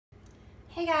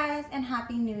Hey guys, and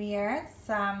Happy New Year.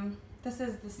 This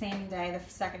is the same day,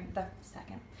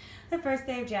 the first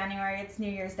day of January. It's New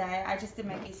Year's Day. I just did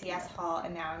my BCS haul,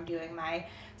 and now I'm doing my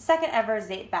second ever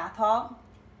Zeep Bath haul.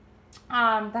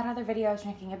 That other video I was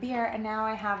drinking a beer, and now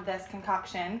I have this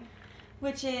concoction,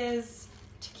 which is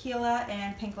tequila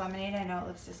and pink lemonade. I know it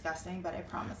looks disgusting, but I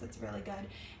promise it's really good.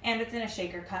 And it's in a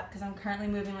shaker cup because I'm currently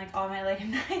moving like all my like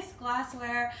nice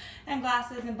glassware and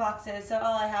glasses and boxes. So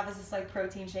all I have is this like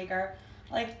protein shaker.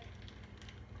 Like,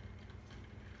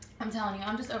 I'm telling you,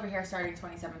 I'm just over here starting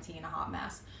 2017 a hot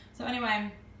mess. So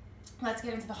anyway, let's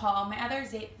get into the haul. My other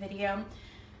Zeep video,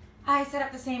 I set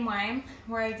up the same way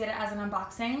where I did it as an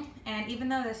unboxing. And even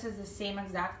though this is the same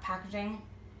exact packaging,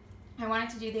 I wanted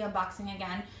to do the unboxing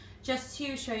again just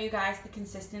to show you guys the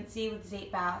consistency with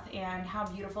Zeep Bath and how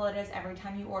beautiful it is every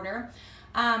time you order.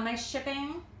 My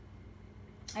shipping,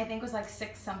 I think, was like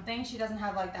 $6 something. She doesn't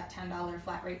have like that $10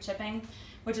 flat rate shipping,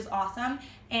 which is awesome.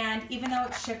 And even though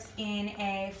it ships in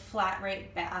a flat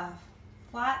rate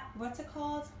what's it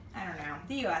called? I don't know.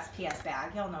 The USPS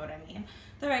bag, you'll know what I mean.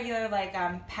 The regular like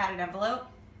padded envelope.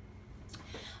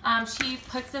 She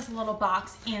puts this little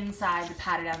box inside the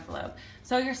padded envelope.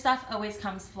 So your stuff always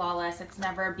comes flawless. It's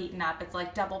never beaten up. It's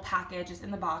like double package. It's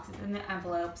in the box. It's in the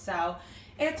envelope. So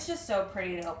it's just so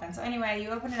pretty to open. So anyway, you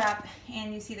open it up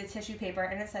and you see the tissue paper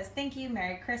and it says, "Thank you,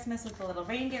 Merry Christmas," with the little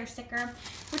reindeer sticker,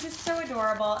 which is so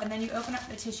adorable. And then you open up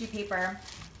the tissue paper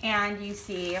and you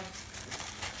see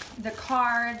the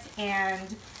cards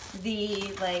and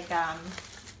the like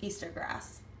Easter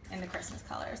grass in the Christmas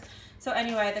colors. So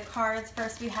anyway, the cards,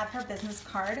 first we have her business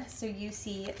card. So you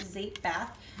see Zeep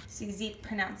Bath, so Zeep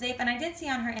pronounced Zeep. And I did see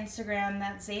on her Instagram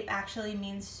that Zeep actually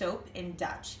means soap in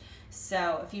Dutch.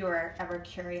 So if you were ever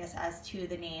curious as to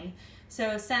the name.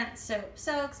 So scent, soap,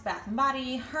 soaks, bath and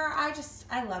body.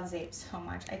 I love Zeep so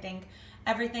much. I think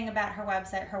everything about her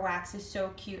website, her wax is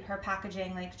so cute. Her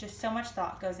packaging, like just so much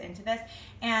thought goes into this.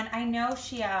 And I know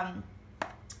she,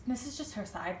 this is just her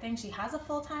side thing. She has a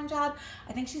full-time job.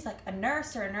 I think she's like a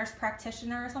nurse or a nurse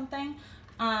practitioner or something.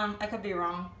 I could be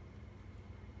wrong.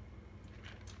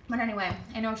 But anyway,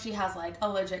 I know she has like a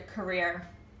legit career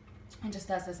and just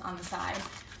does this on the side.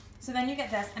 So then you get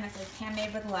this, and it says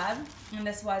handmade with love, and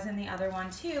this was in the other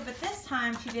one too, but this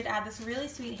time she did add this really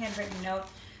sweet handwritten note.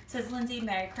 It says, "Lindsay,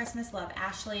 Merry Christmas, love,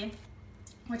 Ashley,"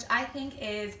 which I think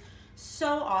is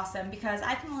so awesome because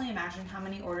I can only imagine how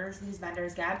many orders these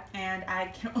vendors get, and I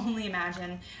can only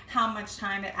imagine how much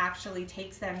time it actually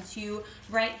takes them to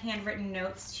write handwritten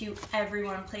notes to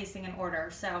everyone placing an order.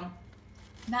 So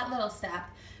that little step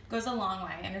goes a long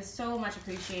way and is so much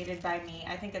appreciated by me.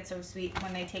 I think it's so sweet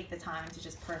when they take the time to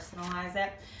just personalize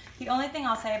it. The only thing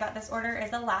I'll say about this order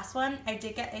is the last one, I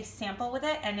did get a sample with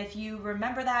it, and if you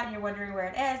remember that and you're wondering where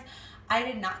it is, I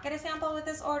did not get a sample with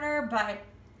this order, but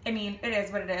I mean, it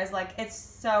is what it is. Like, it's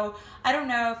so, I don't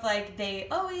know if like they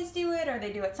always do it or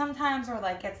they do it sometimes, or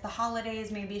like it's the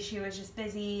holidays, maybe she was just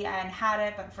busy and had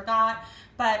it but forgot.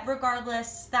 But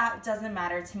regardless, that doesn't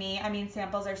matter to me. I mean,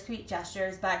 samples are sweet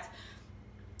gestures, but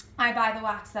I buy the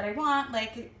wax that I want.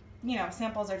 Like, you know,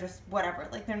 samples are just whatever.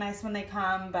 Like, they're nice when they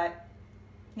come, but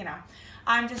you know,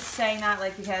 I'm just saying that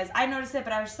like because I noticed it,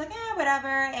 but I was just like, whatever.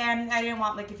 And I didn't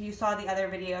want, like, if you saw the other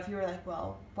video, if you were like,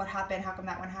 well, what happened? How come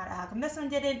that one had it? How come this one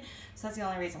didn't? So that's the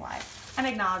only reason why I'm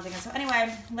acknowledging it. So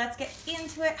anyway, let's get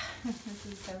into it. This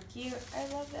is so cute. I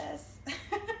love this.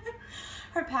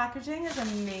 Her packaging is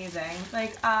amazing,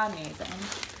 like amazing.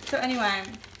 So anyway,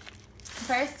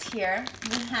 first here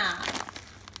we have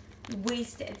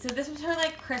Wasted. So this was her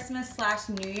like Christmas /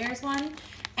 New Year's one,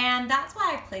 and that's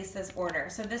why I placed this order.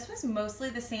 So this was mostly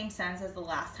the same scents as the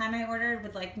last time I ordered,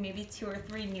 with like maybe 2 or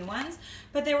 3 new ones,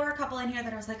 but there were a couple in here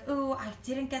that I was like, ooh, I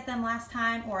didn't get them last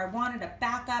time, or I wanted a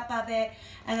backup of it,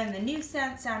 and then the new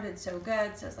scent sounded so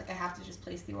good, so I was like, I have to just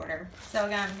place the order. So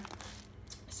again,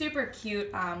 super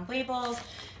cute labels,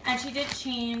 and she did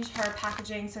change her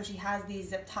packaging, so she has these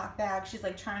zip top bags. She's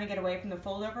like trying to get away from the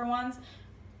fold over ones,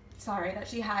 sorry, that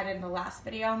she had in the last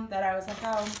video, that I was like,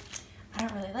 oh, I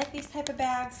don't really like these type of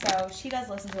bags. So she does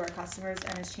listen to her customers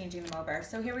and is changing them over.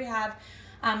 So here we have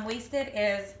Wasted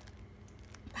is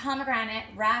pomegranate,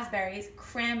 raspberries,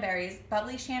 cranberries,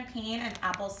 bubbly champagne, and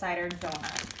apple cider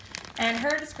donut. And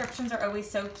her descriptions are always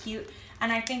so cute.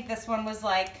 And I think this one was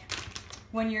like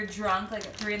when you're drunk, like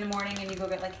at 3 in the morning, and you go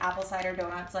get like apple cider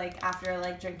donuts, like after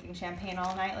like drinking champagne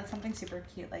all night, like something super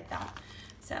cute like that.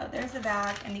 So there's the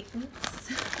bag and the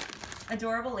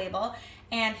adorable label,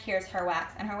 and here's her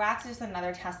wax. And her wax is just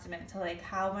another testament to like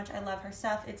how much I love her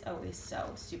stuff. It's always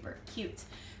so super cute.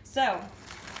 So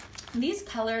these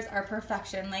colors are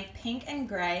perfection. Like, pink and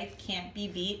gray can't be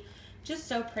beat. Just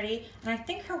so pretty. And I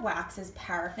think her wax is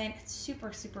paraffin. It's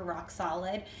super, super rock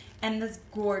solid. And this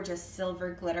gorgeous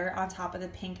silver glitter on top of the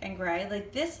pink and gray.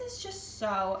 Like, this is just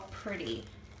so pretty.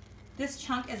 This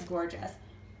chunk is gorgeous.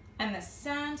 And the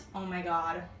scent, oh my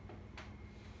God.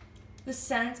 The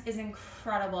scent is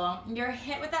incredible. You're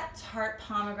hit with that tart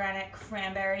pomegranate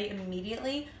cranberry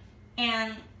immediately.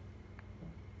 And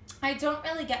I don't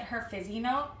really get her fizzy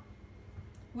note,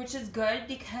 which is good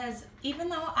because even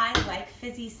though I like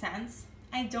fizzy scents,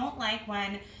 I don't like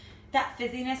when that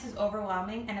fizziness is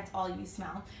overwhelming and it's all you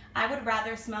smell. I would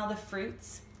rather smell the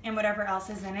fruits and whatever else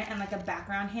is in it and like a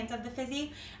background hint of the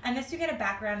fizzy. And this, you get a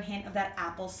background hint of that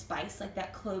apple spice, like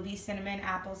that clovey cinnamon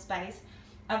apple spice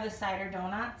of the cider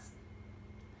donuts.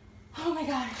 Oh my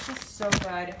God, it's just so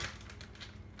good.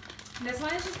 This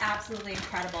one is just absolutely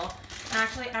incredible. And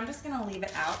actually, I'm just gonna leave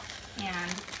it out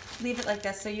and leave it like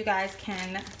this so you guys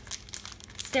can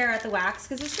stare at the wax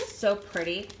because it's just so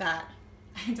pretty that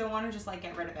I don't want to just like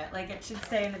get rid of it. Like, it should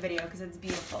stay in the video because it's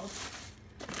beautiful.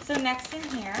 So next in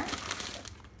here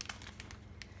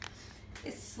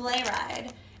is Sleigh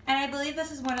Ride. And I believe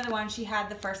this is one of the ones she had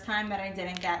the first time that I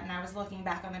didn't get, and I was looking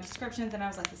back on the descriptions and I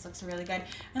was like, this looks really good.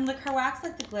 And look, her wax,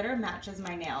 like the glitter matches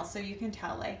my nails, so you can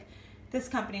tell like this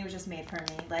company was just made for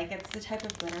me. Like, it's the type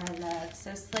of glitter I love.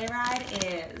 So Sleigh Ride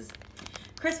is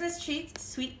Christmas treats,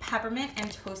 sweet peppermint,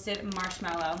 and toasted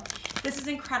marshmallow. This is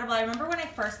incredible. I remember when I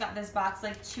first got this box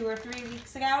like 2 or 3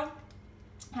 weeks ago,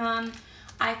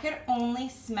 I could only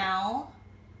smell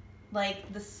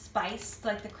like the spice,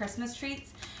 like the Christmas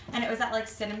treats, and it was that like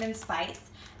cinnamon spice.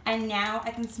 And now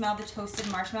I can smell the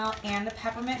toasted marshmallow and the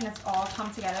peppermint, and it's all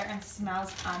come together and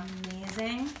smells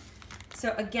amazing.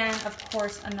 So again, of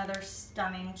course, another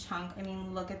stunning chunk. I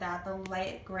mean, look at that, the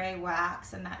light gray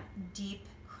wax and that deep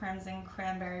crimson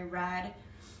cranberry red.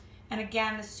 And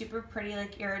again, the super pretty,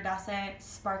 like iridescent,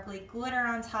 sparkly glitter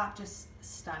on top, just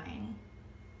stunning.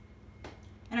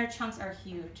 And her chunks are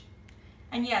huge.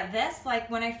 And yeah, this, like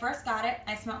when I first got it,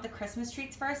 I smelled the Christmas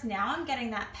treats first. Now I'm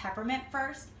getting that peppermint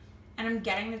first, and I'm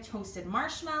getting the toasted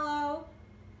marshmallow.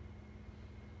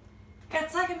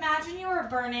 It's like, imagine you were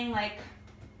burning like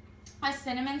a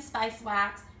cinnamon spice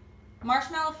wax,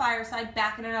 marshmallow fireside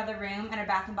back in another room, and a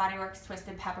Bath & Body Works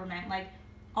twisted peppermint. Like,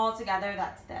 all together,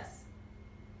 that's this.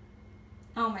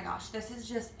 Oh my gosh, this is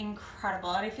just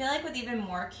incredible. And I feel like with even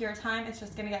more cure time, it's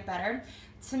just gonna get better.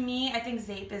 To me, I think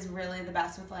Zeep is really the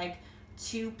best with like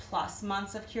 2+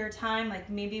 months of cure time, like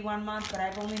maybe 1 month, but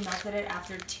I've only melted it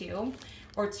after 2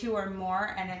 or 2 or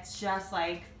more, and it's just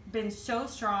like been so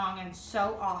strong and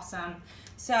so awesome.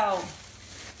 So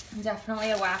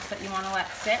definitely a wax that you want to let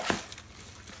sit.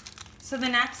 So the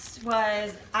next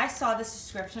was, I saw this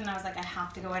description and I was like, I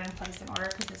have to go in and place an order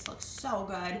because this looks so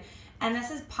good. And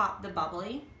this is Pop the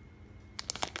Bubbly.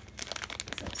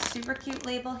 So super cute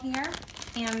label here.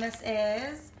 And this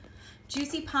is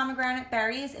juicy pomegranate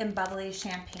berries and bubbly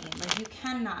champagne. Like, you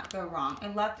cannot go wrong. I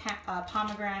love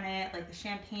pomegranate, like the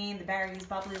champagne, the berries,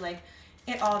 bubbly, like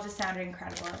it all just sounded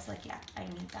incredible. I was like, yeah, I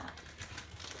need that.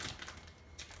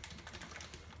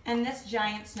 And this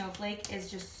giant snowflake is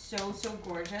just so, so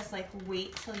gorgeous. Like,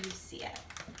 wait till you see it.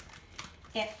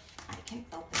 If I can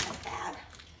open this bag.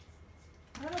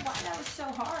 I don't know why that was so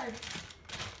hard.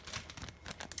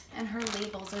 And her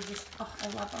labels are just, oh, I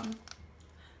love them.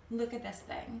 Look at this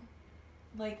thing.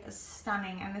 Like,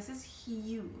 stunning. And this is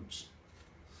huge.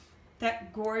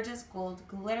 That gorgeous gold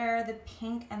glitter, the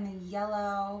pink and the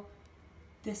yellow.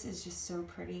 This is just so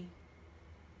pretty.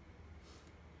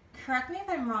 Correct me if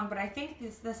I'm wrong, but I think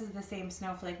this is the same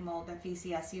snowflake mold that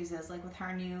VCS uses, like with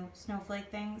her new snowflake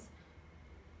things.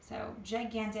 So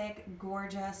gigantic,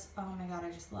 gorgeous. Oh my God,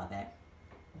 I just love it.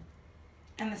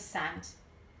 And the scent.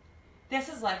 This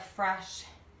is like fresh,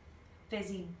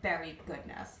 fizzy berry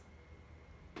goodness.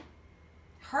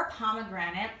 Her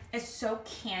pomegranate is so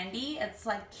candy. It's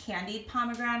like candied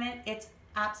pomegranate. It's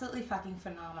absolutely fucking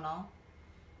phenomenal.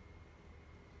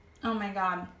 Oh my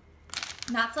God.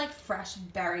 That's like fresh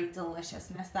berry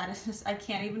deliciousness. That is just, I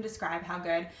can't even describe how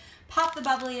good Pop the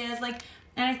Bubbly is. Like,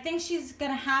 and I think she's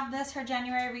gonna have this, her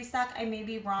January restock. I may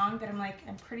be wrong, but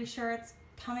I'm pretty sure it's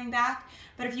coming back.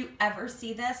 But if you ever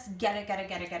see this, get it, get it,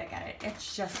 get it, get it, get it.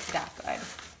 It's just that good.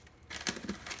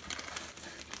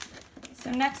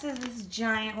 So next is this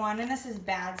giant one, and this is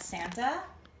Bad Santa.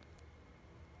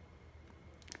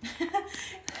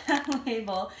 That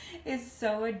label is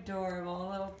so adorable. A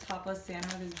little topless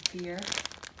Santa with his beer.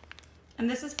 And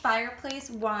this is Fireplace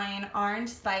Wine, Orange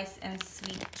Spice, and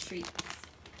Sweet Treats.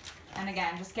 And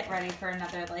again, just get ready for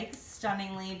another like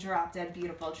stunningly drop dead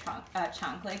beautiful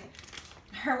chunk. Like,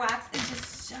 her wax is just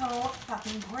so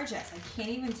fucking gorgeous. I can't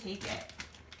even take it.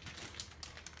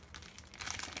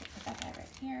 Put that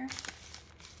here.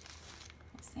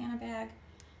 Santa bag.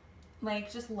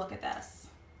 Like, just look at this.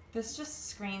 This just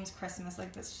screams Christmas.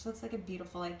 Like, this just looks like a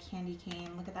beautiful, like, candy cane.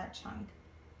 Look at that chunk.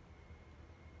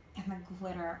 And the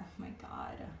glitter. Oh my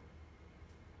God.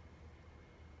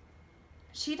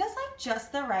 She does, like,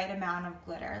 just the right amount of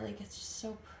glitter. Like, it's just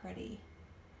so pretty.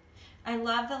 I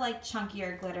love the, like,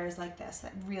 chunkier glitters like this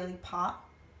that really pop.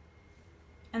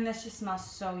 And this just smells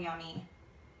so yummy.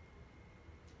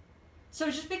 So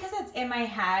just because it's in my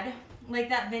head, like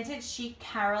that vintage chic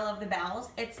Carol of the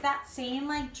Bells, it's that same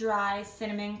like dry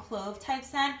cinnamon clove type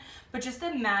scent, but just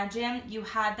imagine you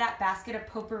had that basket of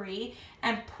potpourri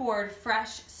and poured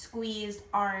fresh squeezed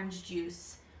orange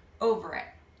juice over it.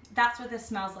 That's what this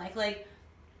smells like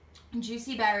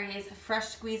juicy berries, fresh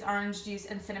squeezed orange juice,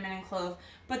 and cinnamon and clove,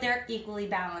 but they're equally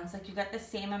balanced. Like you get the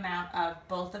same amount of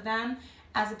both of them,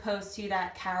 as opposed to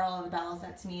that Carol of the Bells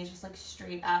that to me is just like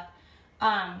straight up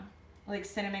like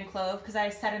cinnamon clove. Because I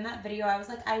said in that video, I was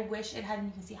like, I wish it had, and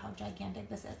you can see how gigantic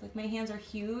this is. Like my hands are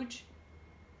huge,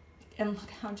 and look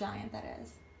how giant that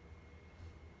is.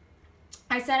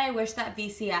 I said I wish that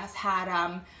VCS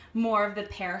had more of the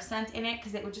pear scent in it,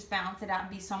 because it would just balance it out and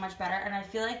be so much better. And I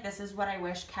feel like this is what I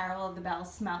wish Carol of the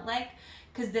Bells smelled like,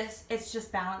 because this, it's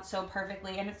just balanced so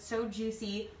perfectly, and it's so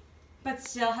juicy, but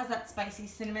still has that spicy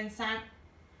cinnamon scent.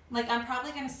 Like I'm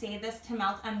probably gonna save this to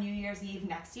melt on New Year's Eve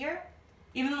next year.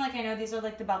 Even though like I know these are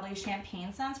like the bubbly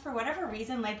champagne scents, for whatever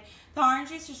reason, like the orange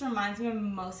juice just reminds me of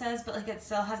mimosas, but like it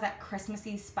still has that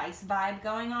Christmassy spice vibe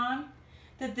going on,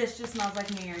 that this just smells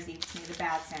like New Year's Eve to me, the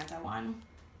Bad Santa one.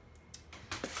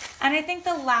 And I think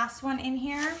the last one in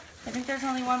here, I think there's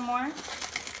only one more.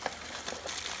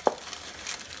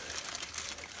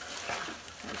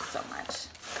 There's so much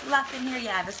left in here.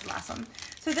 Yeah, this is the last one.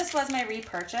 So this was my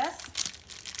repurchase.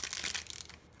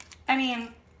 I mean,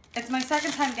 it's my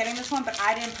second time getting this one, but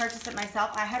I didn't purchase it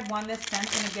myself. I had won this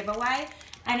scent in a giveaway,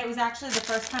 and it was actually the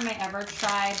first time I ever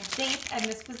tried Zeep, and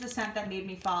this was the scent that made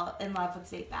me fall in love with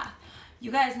Zeep Bath. You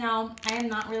guys know I am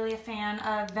not really a fan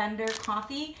of vendor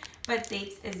coffee, but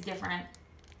Zeep's is different.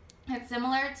 It's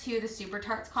similar to the Super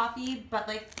Tarts coffee, but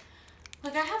like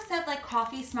I have said, like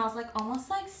coffee smells like almost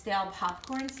like stale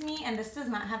popcorn to me, and this does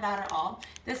not have that at all.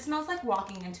 This smells like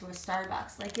walking into a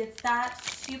Starbucks. Like it's that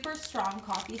super strong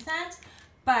coffee scent,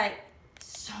 but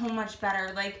so much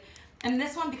better. Like, and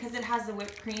this one, because it has the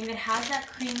whipped cream, it has that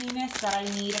creaminess that I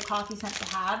need a coffee scent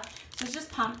to have. So it's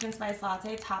just pumpkin spice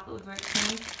latte topped with whipped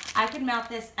cream. I could melt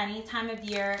this any time of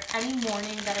year, any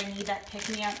morning that I need that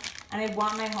pick-me-up, and I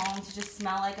want my home to just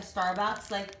smell like a Starbucks.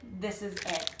 Like, this is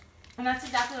it. And that's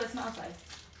exactly what it smells like.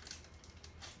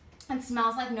 It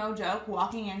smells like, no joke,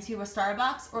 walking into a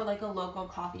Starbucks or like a local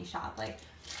coffee shop. Like,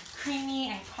 creamy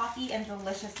and coffee and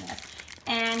deliciousness.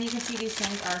 And you can see these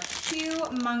things are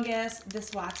humongous.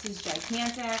 This wax is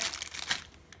gigantic.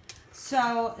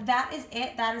 So that is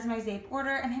it. That is my Zeep order.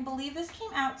 And I believe this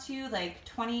came out to like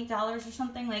 $28 or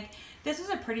something. Like this was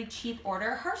a pretty cheap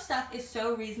order. Her stuff is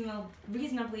so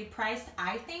reasonably priced,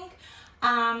 I think.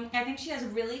 I think she has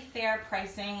really fair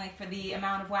pricing, like for the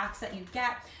amount of wax that you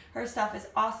get. Her stuff is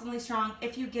awesomely strong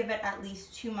if you give it at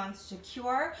least 2 months to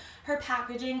cure. Her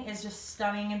packaging is just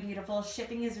stunning and beautiful.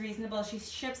 Shipping is reasonable. She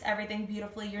ships everything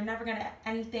beautifully. You're never gonna get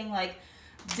anything like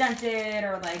dented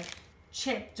or like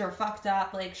chipped or fucked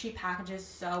up. Like she packages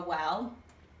so well.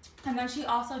 And then she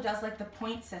also does like the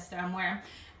point system where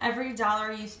every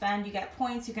dollar you spend, you get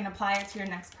points. You can apply it to your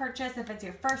next purchase. If it's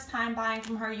your first time buying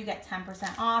from her, you get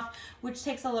 10% off, which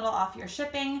takes a little off your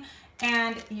shipping.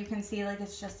 And you can see like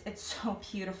it's so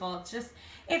beautiful. It's just,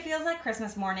 it feels like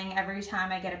Christmas morning every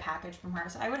time I get a package from her.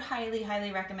 So I would highly,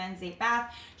 highly recommend Zeep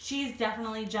Bath. She's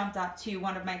definitely jumped up to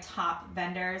one of my top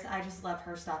vendors. I just love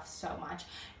her stuff so much.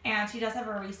 And she does have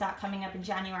a restock coming up in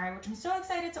January, which I'm so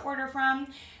excited to order from.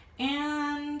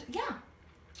 And yeah,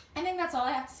 I think that's all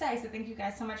I have to say. So thank you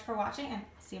guys so much for watching, and I'll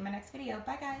see you in my next video.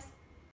 Bye guys.